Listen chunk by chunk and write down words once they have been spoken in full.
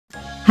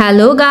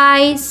Hello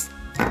guys,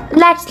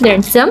 let's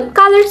learn some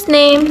colors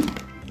name.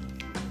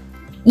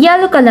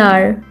 Yellow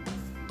color,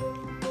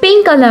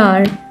 pink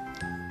color,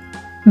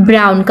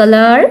 brown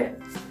color,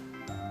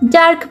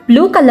 dark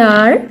blue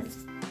color,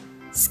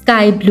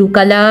 sky blue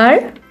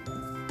color,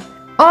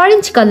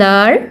 orange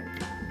color,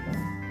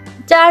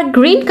 dark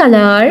green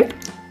color,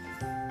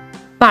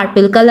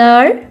 purple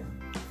color,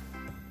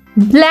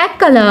 black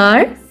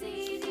color,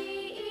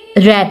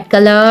 red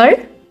color,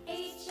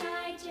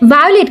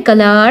 violet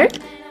color,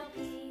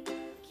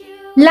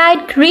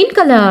 light green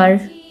color.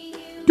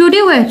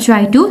 Today we'll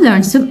try to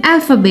learn some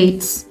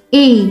alphabets.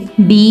 A,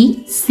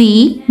 B,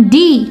 C,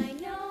 D.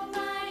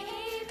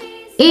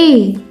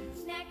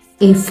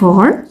 A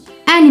for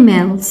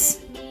animals.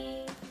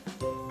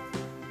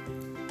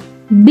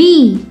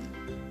 B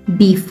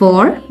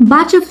for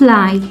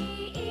butterfly.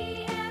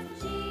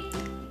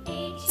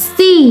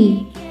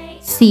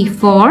 C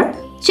for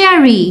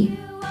cherry.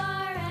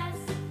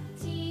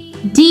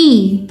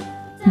 D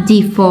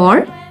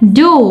for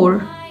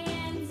door.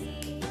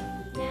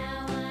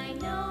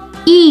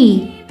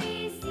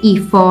 E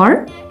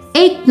for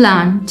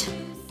eggplant.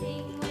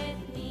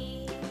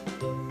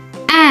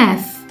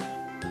 F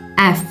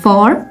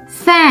for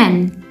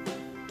fan.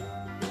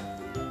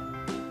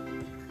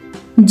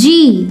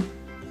 G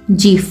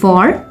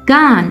for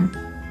gun.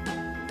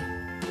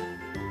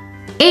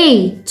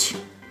 H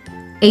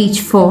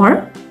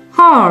for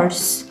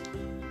horse.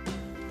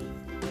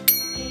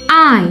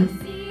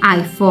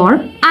 I for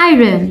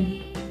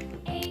iron.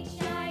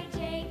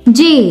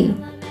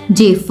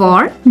 J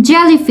for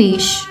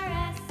jellyfish.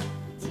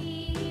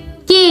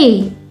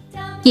 K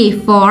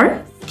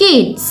for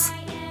kids.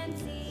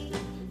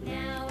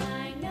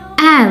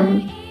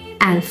 L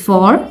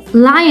for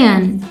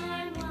lion.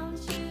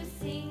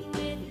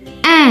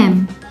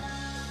 M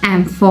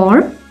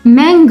for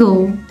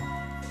mango.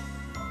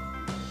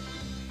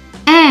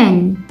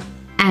 N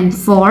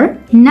for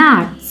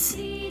nuts.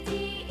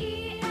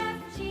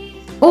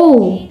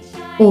 O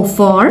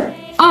for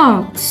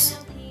ox.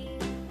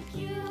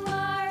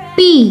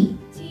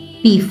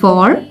 P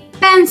for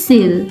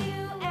pencil.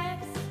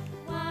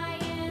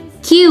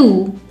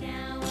 Q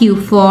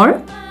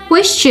for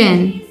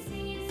question.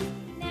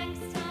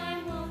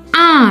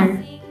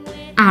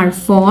 R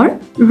for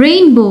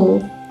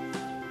rainbow.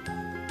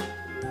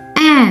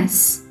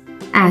 S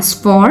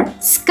for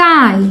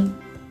sky.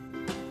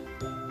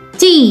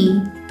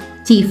 T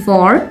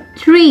for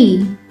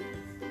tree.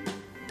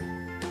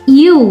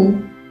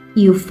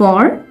 U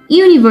for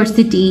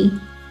university.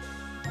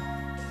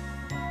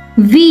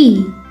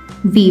 V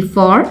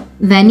for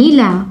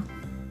vanilla.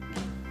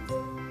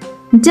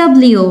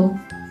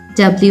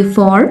 W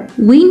for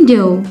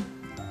window.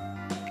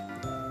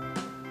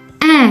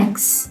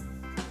 X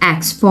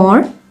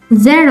for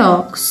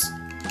Xerox.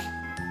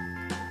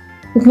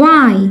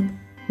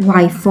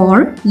 Y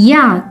for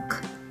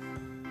yak.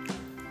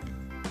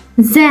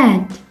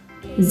 Z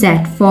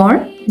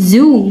for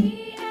zoo.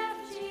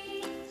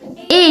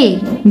 A,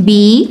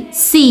 B,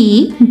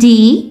 C,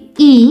 D,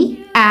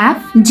 E,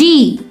 F,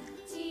 G,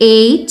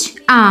 H,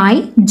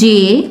 I,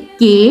 J,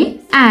 K,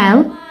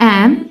 L,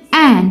 M,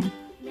 N,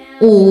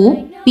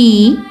 O,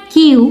 P,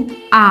 Q,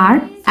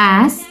 R,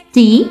 S,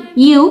 T,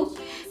 U,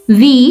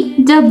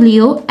 V,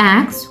 W,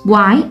 X,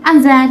 Y,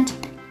 and Z.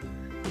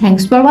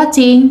 Thanks for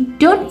watching.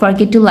 Don't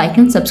forget to like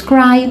and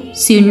subscribe.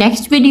 See you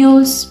next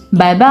videos.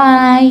 Bye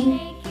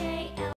bye.